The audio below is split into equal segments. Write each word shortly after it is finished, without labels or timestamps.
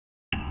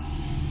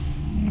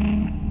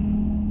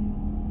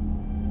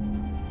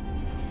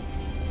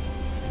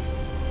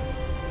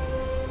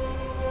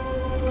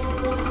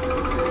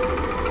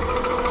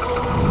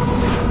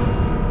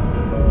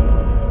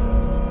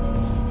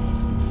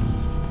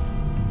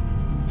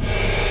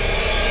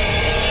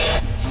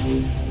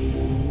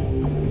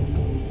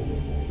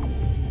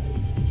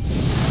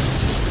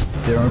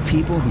There are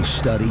people who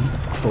study,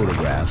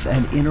 photograph,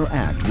 and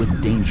interact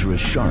with dangerous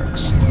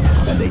sharks,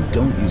 and they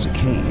don't use a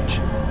cage.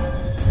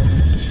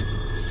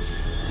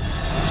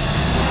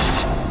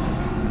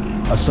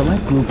 A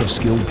select group of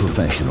skilled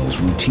professionals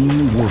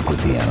routinely work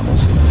with the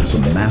animals,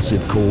 from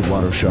massive cold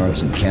water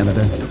sharks in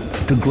Canada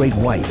to great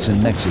whites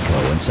in Mexico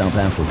and South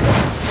Africa.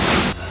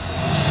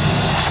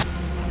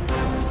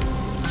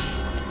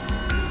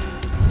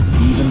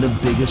 Even the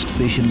biggest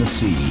fish in the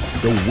sea,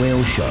 the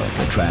whale shark,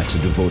 attracts a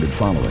devoted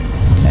following,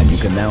 and you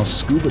can now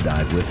scuba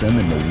dive with them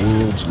in the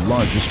world's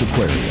largest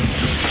aquarium.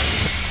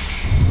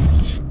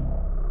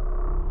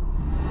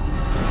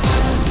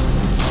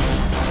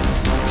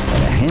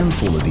 And a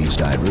handful of these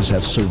divers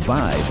have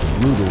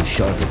survived brutal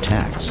shark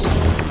attacks.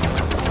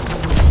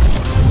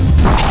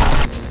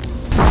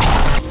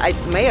 I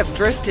may have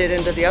drifted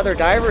into the other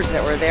divers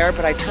that were there,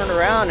 but I turned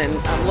around and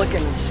I'm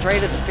looking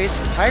straight at the face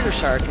of a tiger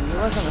shark, and he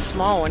wasn't a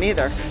small one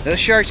either. Those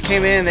sharks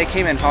came in, they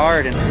came in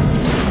hard. And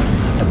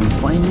have we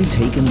finally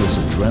taken this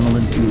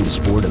adrenaline-fueled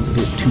sport a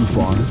bit too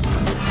far?